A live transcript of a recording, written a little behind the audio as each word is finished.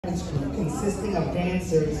group consisting of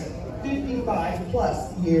dancers 55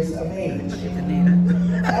 plus years of age.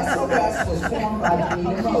 SOS was formed by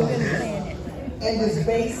Danita Moses and is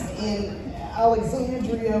based in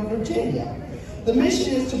Alexandria, Virginia. The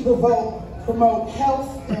mission is to promote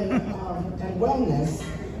health and wellness,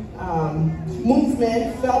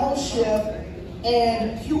 movement, fellowship,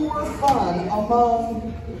 and pure fun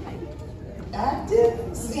among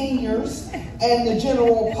active seniors and the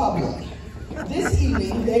general public. This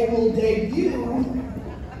evening, they will debut,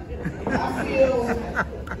 I feel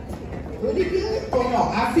pretty good? Oh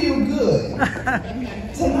no, I feel good.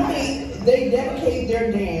 Tonight, they dedicate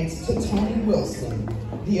their dance to Tony Wilson,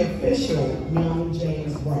 the official young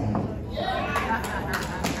James Brown.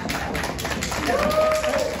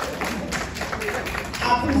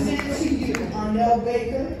 I present to you Arnell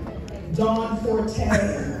Baker, Dawn Forte,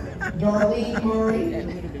 Darlene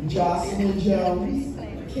Murray, Jocelyn Jones,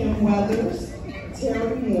 Kim Weathers,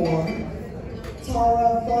 Terry Moore,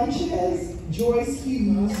 Tara Funches, Joyce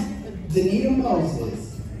Hughes, Danita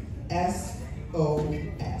Moses,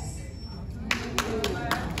 SOS.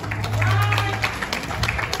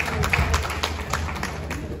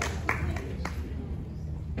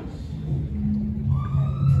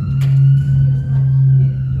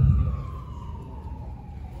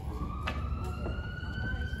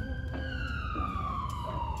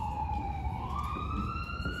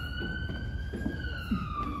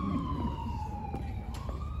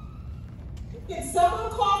 Did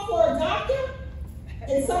someone call for a doctor?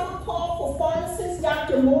 Did someone call for pharmacist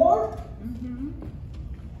Dr. Moore?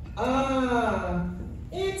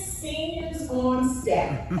 It's seniors on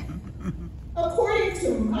staff. According to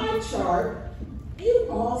my chart, you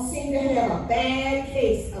all seem to have a bad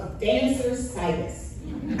case of dancer's situs.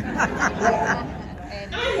 Well,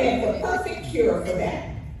 I have the perfect cure for that.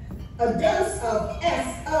 A dose of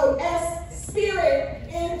SOS spirit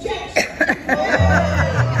injection.